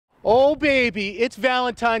Oh, baby, it's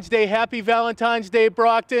Valentine's Day. Happy Valentine's Day,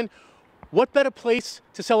 Brockton. What better place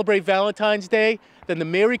to celebrate Valentine's Day than the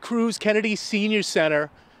Mary Cruz Kennedy Senior Center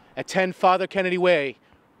at 10 Father Kennedy Way?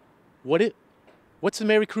 What's the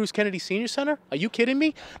Mary Cruz Kennedy Senior Center? Are you kidding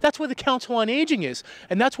me? That's where the Council on Aging is,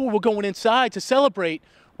 and that's where we're going inside to celebrate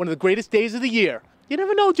one of the greatest days of the year. You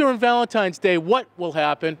never know during Valentine's Day what will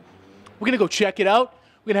happen. We're going to go check it out.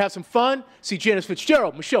 We're going to have some fun, see Janice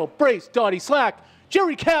Fitzgerald, Michelle Brace, Dottie Slack,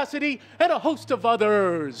 Jerry Cassidy, and a host of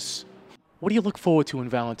others. What do you look forward to in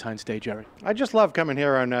Valentine's Day, Jerry? I just love coming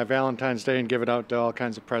here on Valentine's Day and giving out all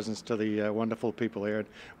kinds of presents to the wonderful people here.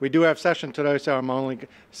 We do have session today, so I'm only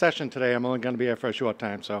going to be here for a short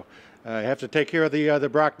time, so I have to take care of the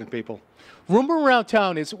Brockton people. Rumor around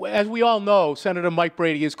town is, as we all know, Senator Mike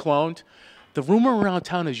Brady is cloned. The rumor around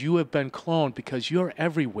town is you have been cloned because you're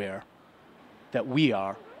everywhere that we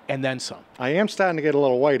are, and then some. I am starting to get a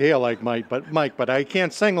little white hair like Mike, but I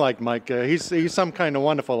can't sing like Mike. He's some kind of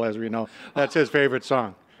wonderful, as we know. That's his favorite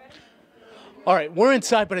song. All right, we're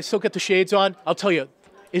inside, but I still got the shades on. I'll tell you,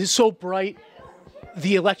 it is so bright.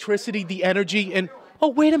 The electricity, the energy, and oh,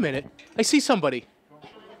 wait a minute. I see somebody.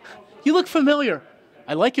 You look familiar.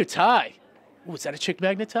 I like your tie. Ooh, is that a chick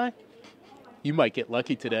magnet tie? You might get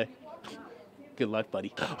lucky today. Good luck,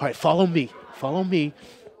 buddy. All right, follow me. Follow me.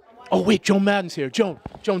 Oh, wait, Joan Madden's here. Joan.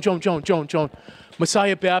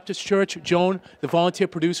 Messiah Baptist Church. Joan, the volunteer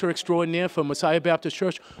producer extraordinaire for Messiah Baptist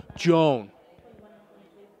Church. Joan,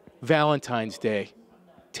 Valentine's Day.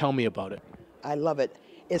 Tell me about it. I love it.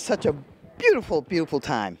 It's such a beautiful, beautiful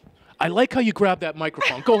time. I like how you grab that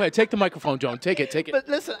microphone. Go ahead, take the microphone, Joan. Take it. But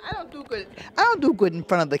listen, I don't do good in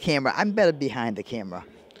front of the camera. I'm better behind the camera.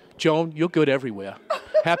 Joan, you're good everywhere.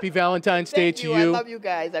 Happy Valentine's Day to you. I love you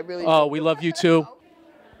guys. I really do. Oh, we love you too.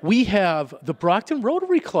 We have the Brockton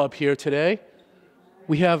Rotary Club here today.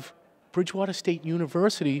 We have Bridgewater State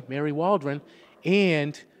University, Mary Waldron,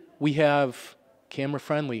 and we have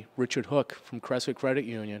camera-friendly Richard Hook from Crescent Credit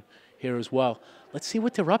Union here as well. Let's see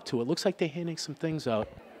what they're up to. It looks like they're handing some things out.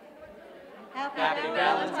 Happy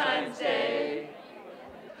Valentine's Day.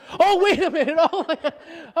 Oh, wait a minute.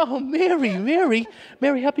 Oh, Mary,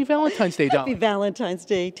 happy Valentine's Day, Happy Valentine's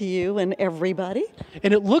Day to you and everybody.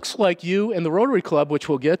 And it looks like you and the Rotary Club, which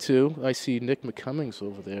we'll get to. I see Nick McCummings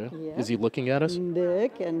over there. Yeah. Is he looking at us?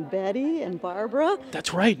 Nick and Betty and Barbara.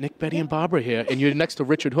 That's right, Nick, Betty, and Barbara here. And you're next to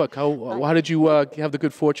Richard Hook. How did you have the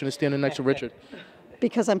good fortune of standing next to Richard?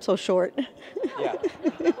 Because I'm so short. Yeah.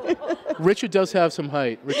 Richard does have some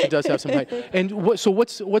height. And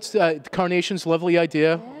what's Carnation's lovely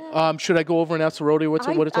idea? Should I go over and ask the Rotary what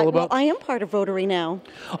it's all about? Well, I am part of Rotary now.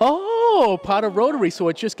 Oh, part of Rotary. So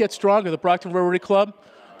it just gets stronger. The Brockton Rotary Club,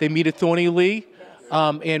 they meet at Thorny Lee.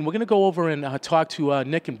 And we're going to go over and talk to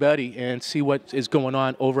Nick and Betty and see what is going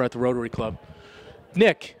on over at the Rotary Club.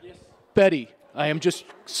 Nick, yes. Betty, I am just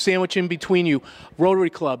sandwiching between you. Rotary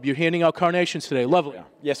Club, you're handing out carnations today. Lovely. Yeah.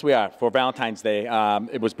 Yes, we are. For Valentine's Day,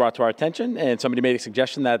 it was brought to our attention, and somebody made a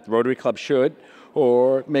suggestion that the Rotary Club should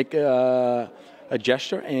or make a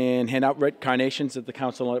gesture and hand out red carnations at the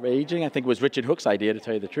Council on Aging. I think it was Richard Hook's idea, to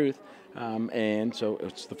tell you the truth. And so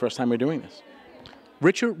it's the first time we're doing this.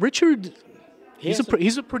 Richard, he's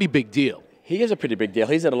a pretty big deal. He is a pretty big deal.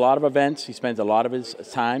 He's at a lot of events. He spends a lot of his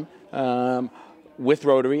time with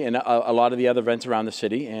Rotary and a lot of the other events around the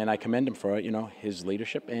city, and I commend him for his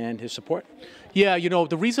leadership and his support. Yeah,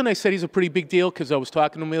 the reason I said he's a pretty big deal, because I was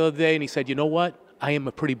talking to him the other day, and he said, you know what? I am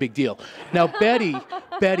a pretty big deal. Now, Betty,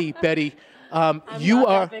 you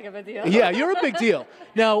are that big of a deal. Yeah, you're a big deal.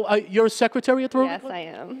 Now, you're a secretary at the Rotary Club? Yes,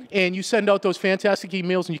 I am. And you send out those fantastic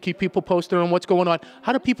emails, and you keep people posted on what's going on.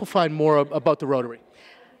 How do people find more about the Rotary?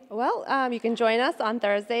 Well, you can join us on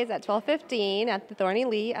Thursdays at 12:15 at the Thorny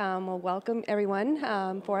Lee. We'll welcome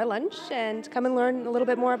everyone for a lunch and come and learn a little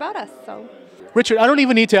bit more about us. So, Richard, I don't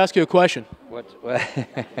even need to ask you a question. What?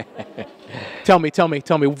 Tell me.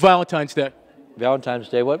 Valentine's Day. Valentine's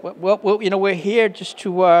Day. Well, we're here just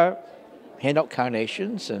to hand out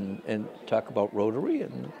carnations and talk about Rotary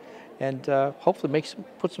and hopefully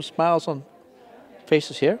put some smiles on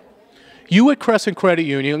faces here. You at Crescent Credit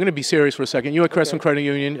Union, I'm going to be serious for a second. You at Crescent Credit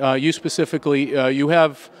Union, you specifically,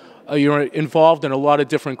 you're involved in a lot of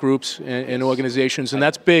different groups and organizations, and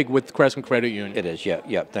that's big with Crescent Credit Union. It is,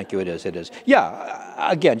 yeah. Thank you. It is. Yeah.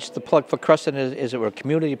 Again, just the plug for Crescent is that we're a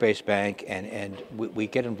community-based bank, and we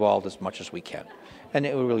get involved as much as we can, and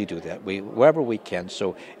we really do that. Wherever we can.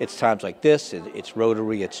 So it's times like this. It's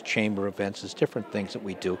Rotary. It's chamber events. It's different things that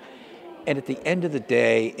we do. And at the end of the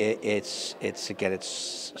day, it's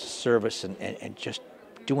service and just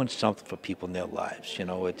doing something for people in their lives.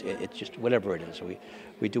 It's just whatever it is.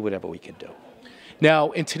 We do whatever we can do.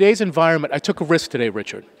 Now, in today's environment, I took a risk today,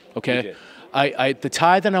 Richard, okay? The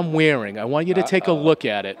tie that I'm wearing, I want you to take a look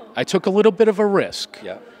at it. I took a little bit of a risk.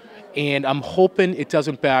 Yeah. And I'm hoping it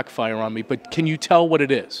doesn't backfire on me, but can you tell what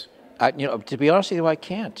it is? To be honest with you, I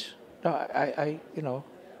can't. No, I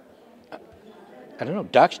don't know.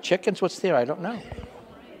 Ducks, chickens, what's there? I don't know.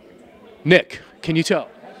 Nick, can you tell?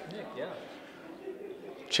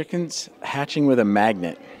 Chickens hatching with a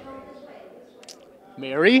magnet.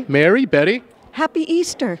 Mary, Betty? Happy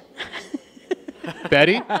Easter.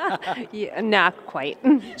 Betty? Yeah, not quite.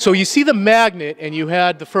 So you see the magnet, and you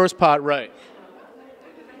had the first part right.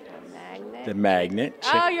 The magnet.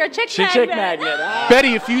 Oh, you're a chick Chick magnet. magnet. Ah.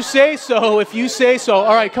 Betty, if you say so,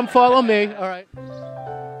 All right, come follow me. All right.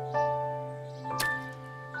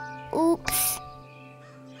 Oops.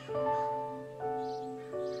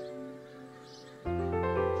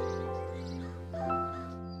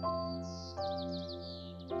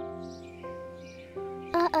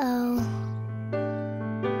 Uh-oh.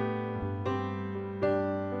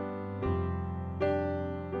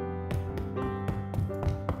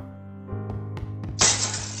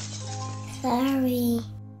 Sorry.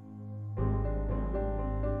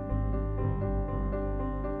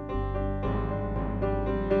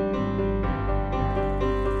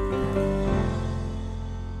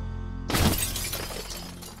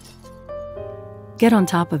 Get on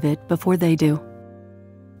top of it before they do.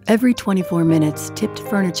 Every 24 minutes, tipped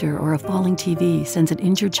furniture or a falling TV sends an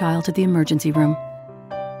injured child to the emergency room.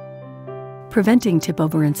 Preventing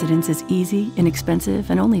tip-over incidents is easy, inexpensive,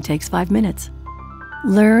 and only takes 5 minutes.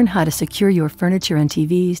 Learn how to secure your furniture and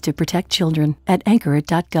TVs to protect children at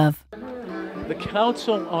anchorit.gov. The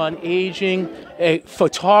Council on Aging, a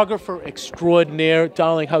photographer extraordinaire.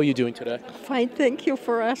 Darling, how are you doing today? Fine, thank you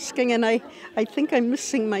for asking. And I think I'm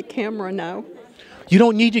missing my camera now. You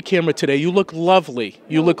don't need your camera today. You look lovely.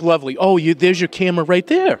 You look lovely. Oh, there's your camera right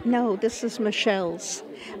there. No, this is Michelle's.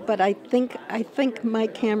 But I think my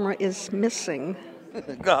camera is missing.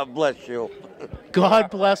 God bless you. God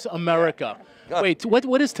bless America. Wait,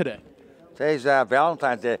 what is today? Today's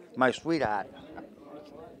Valentine's Day, my sweetheart.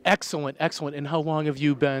 Excellent, excellent. And how long have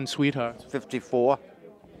you been sweetheart? 54.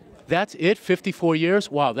 That's it? 54 years?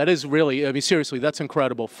 Wow, that is really, I mean, seriously, that's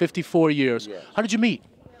incredible. 54 years. Yes. How did you meet?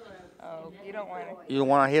 You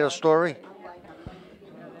want to hear the story?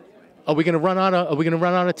 Are we gonna run out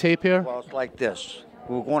of tape here? Well, it's like this.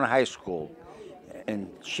 We were going to high school, and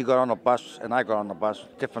she got on the bus, and I got on the bus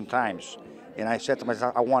different times. And I said to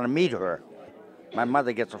myself, I want to meet her. My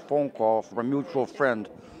mother gets a phone call from a mutual friend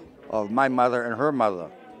of my mother and her mother.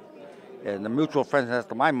 And the mutual friend says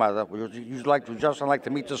to my mother, would you like to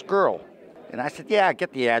meet this girl? And I said, yeah,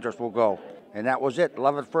 get the address, we'll go. And that was it,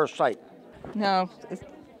 love at first sight. No,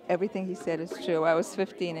 everything he said is true. I was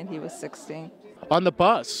 15 and he was 16. On the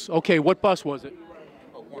bus. Okay, what bus was it?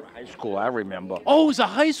 High school, I remember. Oh, it was a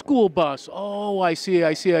high school bus. Oh, I see.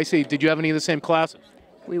 Did you have any of the same classes?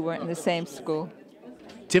 We weren't in the same school.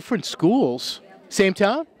 Different schools? Same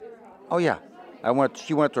town? Oh, yeah.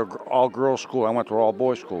 She went to all-girls school. I went to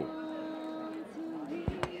all-boys school.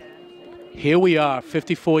 Here we are,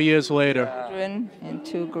 54 years later. Children and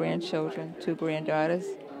 2 grandchildren, 2 granddaughters.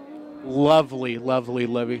 Lovely, lovely,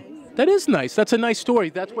 Libby. That is nice. That's a nice story.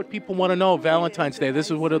 That's what people want to know. Valentine's Day. This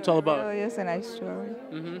is what it's all about. Oh, it's a nice story.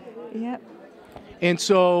 Mm-hmm. Yep. And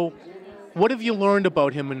so, what have you learned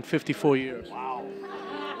about him in 54 years? Wow.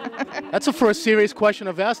 That's the first serious question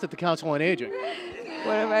I've asked at the Council on Aging.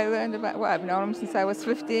 What have I learned about? Well, I've known him since I was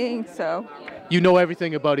 15, so. You know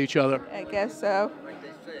everything about each other. I guess so.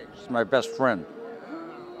 She's my best friend.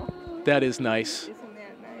 That is nice.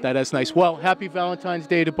 That is nice. Well, happy Valentine's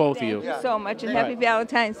Day to both of you. Thank you so much, and happy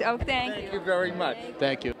Valentine's Day. Oh, thank you. Thank you very much.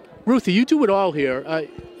 Thank you. Ruthie, you do it all here.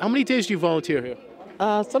 How many days do you volunteer here?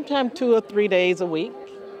 Sometimes 2 or 3 days a week.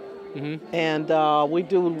 Mm-hmm. And we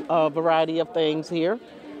do a variety of things here.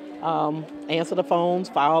 Answer the phones,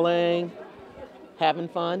 filing, having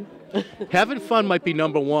fun. Having fun might be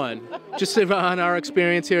number one. Just on our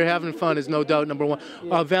experience here, having fun is no doubt number one.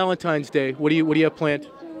 Valentine's Day, what do you have planned?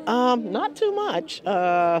 Not too much.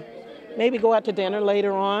 Maybe go out to dinner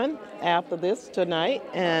later on after this tonight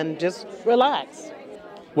and just relax.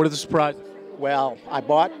 What are the surprises? Well, I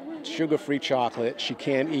bought sugar-free chocolate. She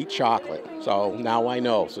can't eat chocolate, so now I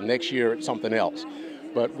know. So next year it's something else.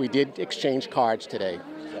 But we did exchange cards today.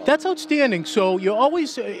 That's outstanding. So you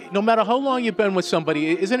always, no matter how long you've been with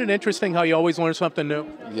somebody, isn't it interesting how you always learn something new?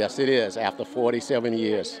 Yes, it is. After 47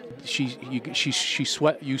 years.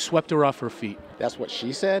 You swept her off her feet. That's what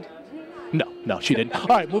she said? No, she didn't. All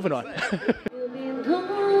right, moving on.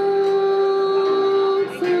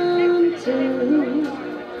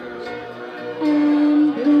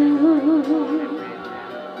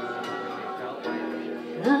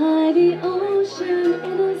 by the ocean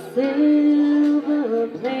in a silver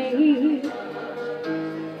plane.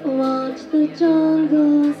 Watch the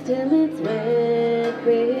jungle till it's wet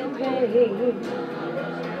with rain.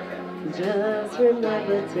 Just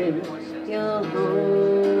remember till you're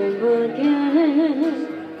home again.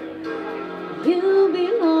 You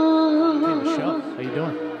belong. Hey, Michelle, how you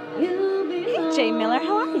doing? Hey, Jay Miller,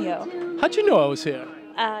 how are you? How'd you know I was here?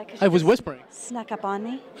 'Cause I you was just whispering. Snuck up on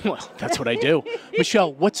me. Well, that's what I do.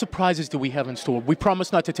 Michelle, what surprises do we have in store? We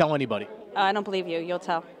promise not to tell anybody. I don't believe you. You'll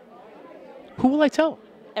tell Who will I tell?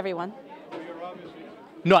 everyone.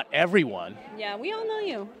 Not everyone. Yeah, we all know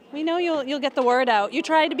you. We know you'll get the word out. You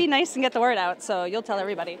try to be nice and get the word out, so you'll tell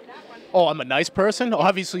everybody. Oh, I'm a nice person?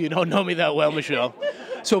 Obviously, you don't know me that well, Michelle.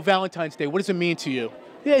 So Valentine's Day, what does it mean to you?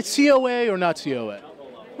 Yeah, it's COA or not COA?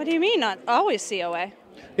 What do you mean? Not always COA.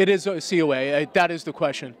 It is a COA. That is the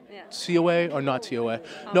question. Yeah. COA or not COA?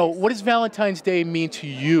 No, what does Valentine's Day mean to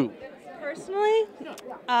you? Personally,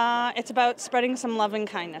 it's about spreading some love and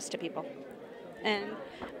kindness to people. And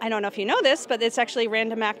I don't know if you know this, but it's actually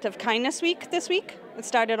Random Act of Kindness Week this week. It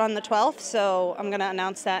started on the 12th, so I'm going to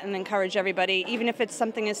announce that and encourage everybody, even if it's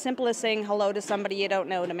something as simple as saying hello to somebody you don't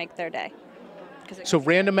know, to make their day. So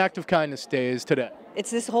Random Act of Kindness Day is today. It's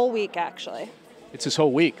this whole week, actually. It's this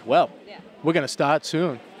whole week. Well, we're going to start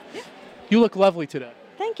soon. Yeah. You look lovely today.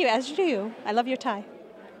 Thank you, as you do. I love your tie.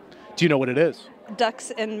 Do you know what it is?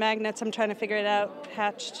 Ducks and magnets, I'm trying to figure it out.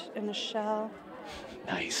 Hatched in a shell.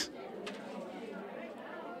 Nice.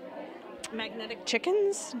 Magnetic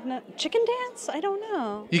chickens? No, chicken dance? I don't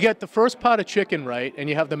know. You get the first pot of chicken right, and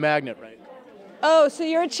you have the magnet right. Oh, so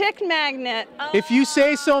you're a chick magnet. If you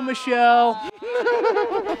say so, Michelle.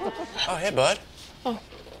 Oh, hey, bud. Oh.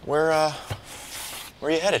 Where are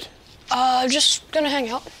you headed? Just gonna hang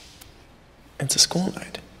out. It's a school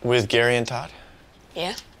night. With Gary and Todd?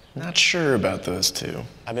 Yeah? Not sure about those two.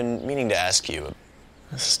 I've been meaning to ask you.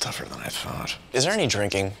 This is tougher than I thought. Is there any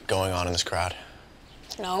drinking going on in this crowd?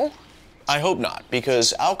 No. I hope not,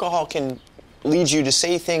 because alcohol can lead you to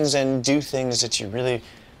say things and do things that you really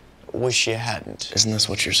wish you hadn't. Isn't this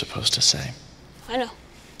what you're supposed to say? I know.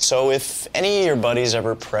 So if any of your buddies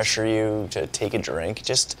ever pressure you to take a drink,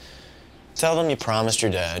 just tell them you promised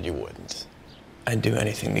your dad you wouldn't. I'd do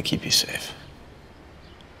anything to keep you safe.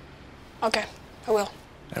 Okay, I will.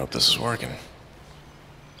 I hope this is working.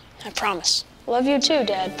 I promise. Love you too,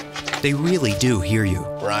 Dad. They really do hear you.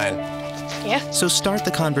 Ryan. Yeah? So start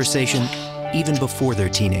the conversation even before they're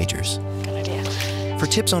teenagers. Good idea. For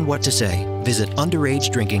tips on what to say, visit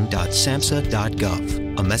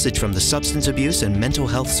underagedrinking.samhsa.gov. A message from the Substance Abuse and Mental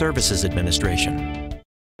Health Services Administration.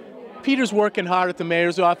 Peter's working hard at the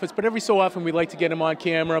mayor's office, but every so often we like to get him on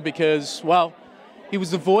camera because, well, he was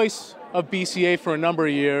the voice of BCA for a number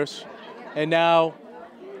of years, and now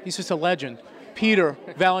he's just a legend. Peter,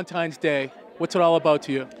 Valentine's Day, what's it all about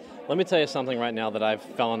to you? Let me tell you something right now that I've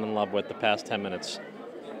fallen in love with the past 10 minutes.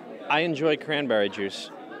 I enjoy cranberry juice.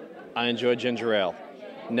 I enjoy ginger ale.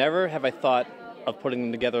 Never have I thought of putting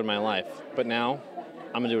them together in my life, but now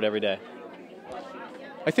I'm gonna do it every day.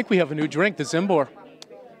 I think we have a new drink, the Zimbor.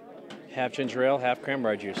 Half ginger ale, half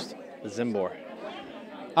cranberry juice, the Zimbor.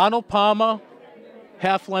 Arnold Palmer,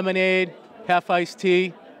 half lemonade, half iced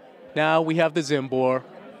tea. Now we have the Zimbor.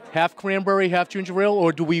 Half cranberry, half ginger ale,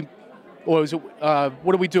 or is it,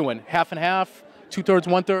 what are we doing? Half and half, 2/3,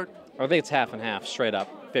 1/3? I think it's half and half, straight up,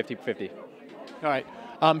 50-50. All right.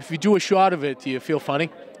 If you do a shot of it, do you feel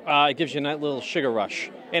funny? It gives you a nice little sugar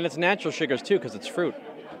rush. And it's natural sugars too, because it's fruit.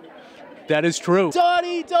 That is true.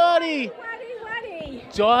 Dottie!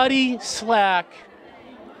 Dottie Slack,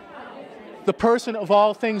 the person of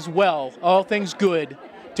all things well, all things good.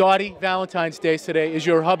 Dottie, Valentine's Day today. Is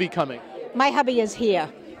your hubby coming? My hubby is here.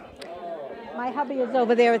 My hubby is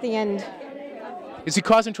over there at the end. Is he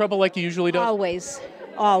causing trouble like he usually does?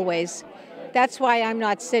 Always. That's why I'm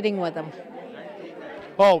not sitting with him.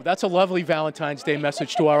 Oh, that's a lovely Valentine's Day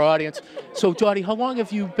message to our audience. So, Dottie, how long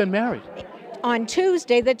have you been married? On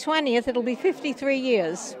Tuesday, the 20th, it'll be 53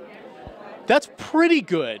 years. That's pretty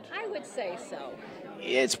good. I would say so.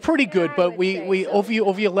 It's pretty good, but we over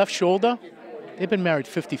your left shoulder, they've been married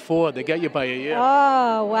 54. They got you by a year.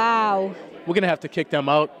 Oh, wow. We're going to have to kick them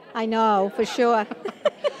out. I know, for sure.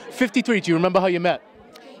 53, do you remember how you met?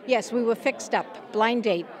 Yes, we were fixed up, blind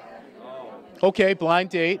date. Okay, blind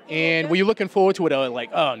date. And were you looking forward to it? Or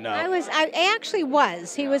like, oh, no. I actually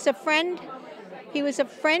was. He was a friend. He was a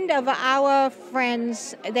friend of our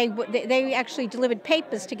friends. They actually delivered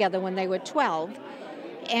papers together when they were 12.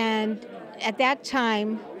 And at that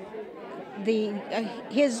time,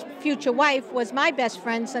 his future wife was my best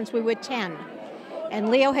friend since we were 10. And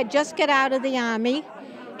Leo had just got out of the Army,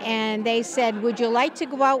 and they said, "Would you like to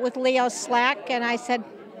go out with Leo Slack?" And I said,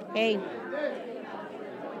 "Hey,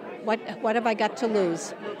 what have I got to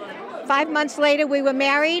lose?" 5 months later, we were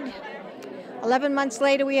married. 11 months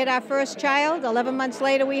later, we had our first child. 11 months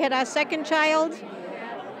later, we had our second child.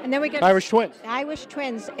 And then we got Irish twins. Irish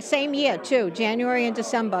twins, same year too, January and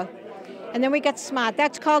December. And then we got smart.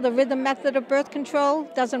 That's called the rhythm method of birth control.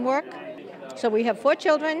 Doesn't work. So we have 4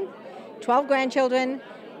 children, 12 grandchildren,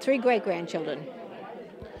 3 great-grandchildren.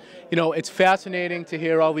 You know, it's fascinating to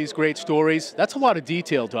hear all these great stories. That's a lot of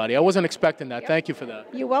detail, Dottie. I wasn't expecting that. Thank you for that.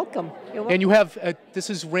 You're welcome. You're welcome. And you have, this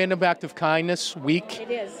is Random Act of Kindness Week. It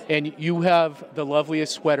is. And you have the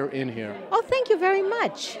loveliest sweater in here. Oh, thank you very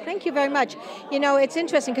much. Thank you very much. You know, it's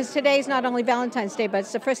interesting because today is not only Valentine's Day, but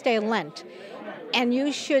it's the first day of Lent. And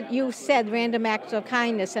you said Random Acts of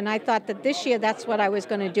Kindness, and I thought that this year that's what I was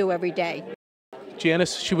going to do every day.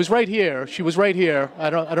 Janice, she was right here. She was right here. I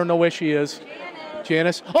don't know where she is.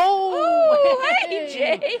 Janice. Oh, hey,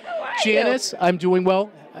 Jay. How are Janice, I'm doing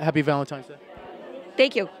well. Happy Valentine's Day.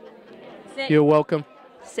 Thank you. You're welcome.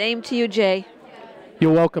 Same to you, Jay.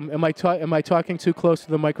 You're welcome. Am I talking too close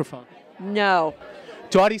to the microphone? No.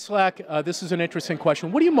 Dottie Slack, this is an interesting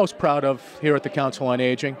question. What are you most proud of here at the Council on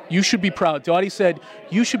Aging? You should be proud. Dottie said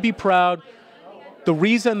you should be proud. The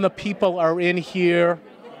reason the people are in here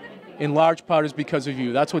in large part is because of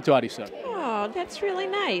you. That's what Dottie said. Oh, that's really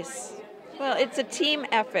nice. Well, it's a team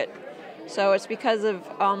effort, so it's because of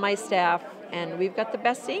all my staff, and we've got the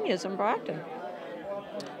best seniors in Brockton.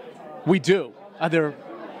 We do. They're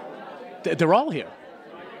all here.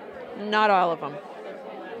 Not all of them.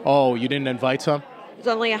 Oh, you didn't invite some? There's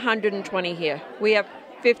only 120 here. We have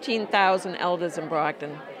 15,000 elders in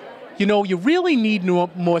Brockton. You know, you really need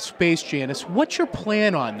more space, Janice. What's your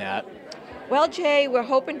plan on that? Well, Jay, we're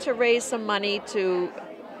hoping to raise some money to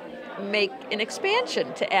make an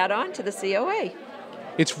expansion to add on to the COA.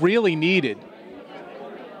 It's really needed.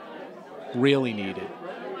 Really needed.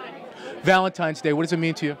 Valentine's Day, what does it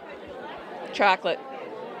mean to you? Chocolate.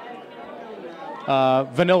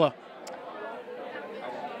 Vanilla.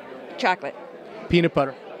 Chocolate. Peanut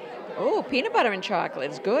butter. Oh, peanut butter and chocolate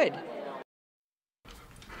is good.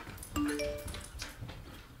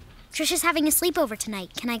 Trisha's having a sleepover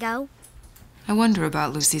tonight. Can I go? I wonder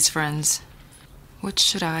about Lucy's friends. What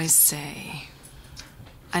should I say?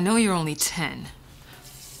 I know you're only 10,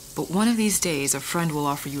 but one of these days a friend will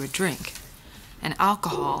offer you a drink. And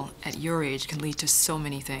alcohol at your age can lead to so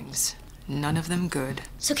many things. None of them good.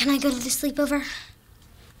 So can I go to the sleepover?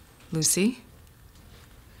 Lucy,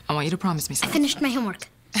 I want you to promise me I something. finished my homework.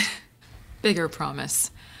 Bigger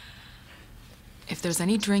promise. If there's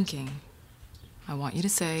any drinking, I want you to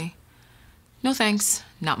say, "No thanks,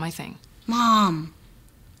 not my thing." Mom.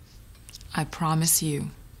 I promise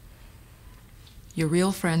you, your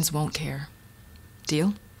real friends won't care.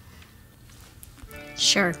 Deal?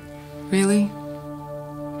 Sure. Really?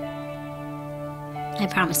 I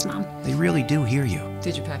promise, Mom. They really do hear you.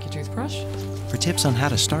 Did you pack your toothbrush? For tips on how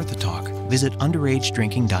to start the talk, visit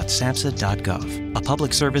underagedrinking.samhsa.gov. A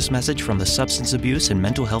public service message from the Substance Abuse and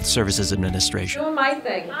Mental Health Services Administration. Doing my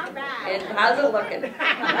thing. All right. And how's it looking?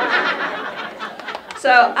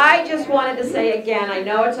 So I just wanted to say again, I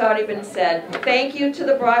know it's already been said, thank you to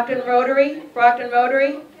the Brockton Rotary. Brockton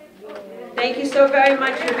Rotary, thank you so very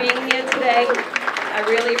much for being here today. I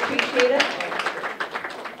really appreciate it.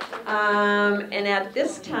 And at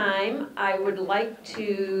this time, I would like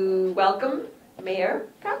to welcome Mayor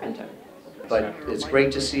Carpenter. But it's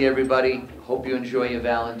great to see everybody. Hope you enjoy your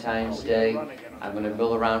Valentine's Day. I'm going to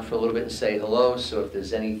mill around for a little bit and say hello, so if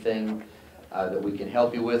there's anything that we can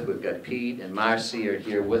help you with, we've got Pete and Marcy are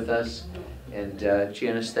here with us. And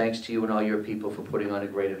Janice, thanks to you and all your people for putting on a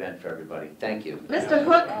great event for everybody. Thank you. Mr.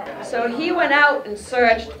 Hook, so he went out and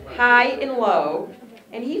searched high and low,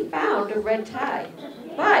 and he found a red tie.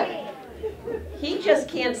 But he just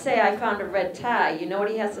can't say, I found a red tie. You know what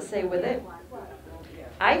he has to say with it?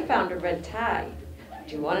 I found a red tie.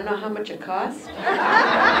 Do you want to know how much it cost?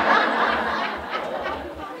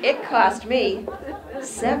 It cost me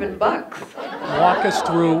 $7. Walk us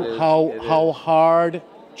through how hard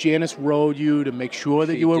Janice rode you to make sure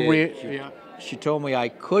that you were She told me I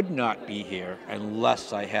could not be here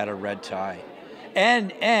unless I had a red tie.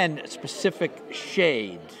 And specific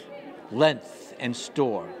shade, length, and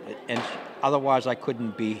store. And otherwise I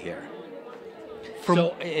couldn't be here.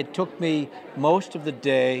 So it took me most of the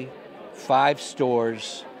day, 5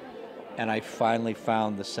 stores, and I finally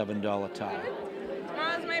found the $7 tie.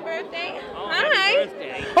 Tomorrow's my birthday. Hi.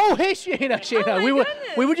 Oh, hey, Shayna.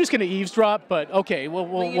 We were just going to eavesdrop, but okay, we'll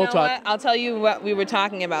talk. What? I'll tell you what we were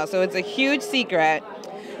talking about. So it's a huge secret.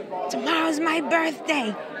 Tomorrow's my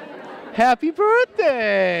birthday. Happy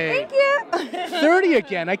birthday! Thank you. 30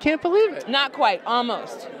 again. I can't believe it. Not quite.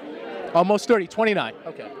 Almost. Almost 30. 29.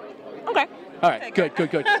 Okay. Okay. All right. Good.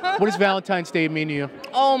 What does Valentine's Day mean to you?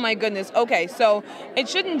 Oh my goodness. Okay, so it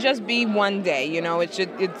shouldn't just be one day. You know, it's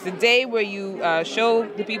a day where you show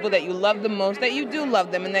the people that you love the most that you do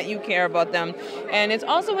love them and that you care about them. And it's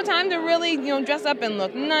also a time to really, dress up and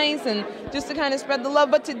look nice and just to kind of spread the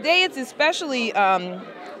love. But today it's especially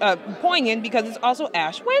poignant because it's also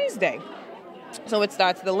Ash Wednesday. So it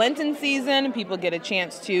starts the Lenten season, and people get a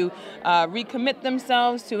chance to recommit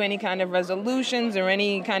themselves to any kind of resolutions or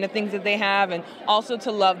any kind of things that they have, and also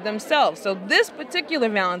to love themselves. So this particular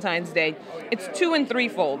Valentine's Day, it's 2- and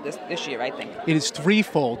 3-fold this year, I think. It is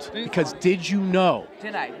threefold because did you know?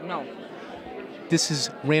 Did I? No. This is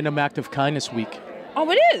Random Act of Kindness Week. Oh,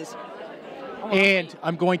 it is? And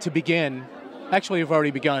I'm going to begin. Actually, I've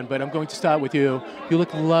already begun, but I'm going to start with you. You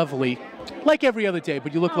look lovely. Like every other day,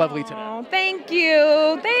 but you look lovely today. Oh, thank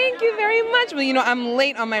you. Thank you very much. Well, I'm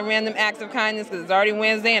late on my random acts of kindness because it's already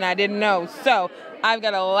Wednesday and I didn't know. So I've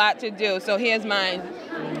got a lot to do. So here's mine.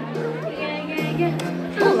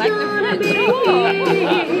 Oh, like the French.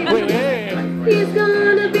 He's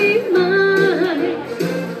gonna be mine.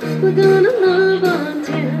 We're gonna love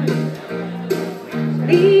until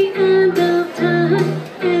the end of time,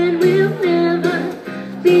 and we'll never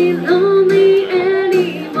be lonely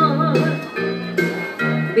anymore.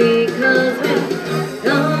 Because we're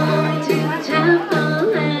going to the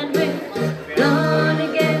chapel and we're gonna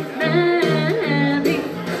get married.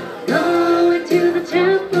 Going to the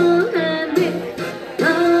chapel and we're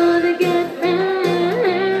gonna get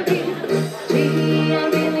married. Gee, I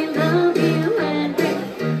really love you and we're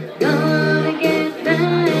gonna get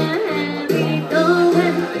married.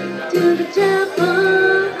 Going to the chapel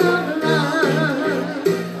of love.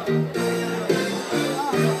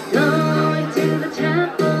 Going to the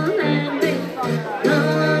chapel.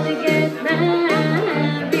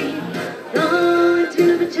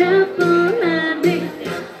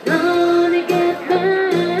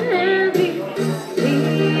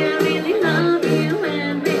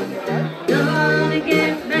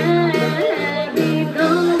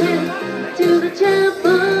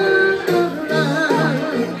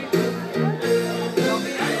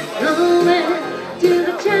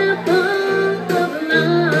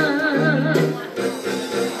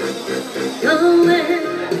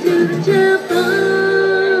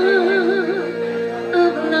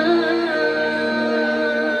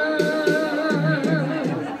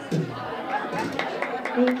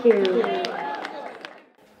 Thank you.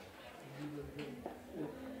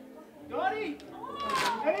 Donnie?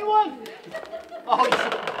 Anyone? Oh,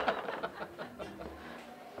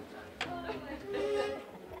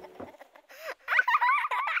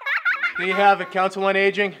 there you have it, Council on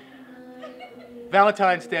Aging.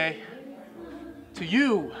 Valentine's Day. To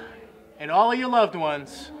you and all of your loved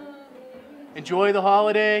ones, enjoy the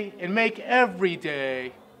holiday and make every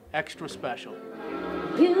day extra special.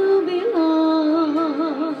 You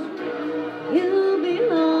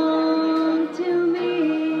belong to me.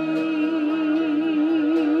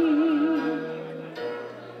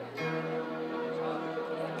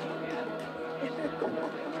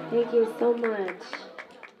 Thank you so much.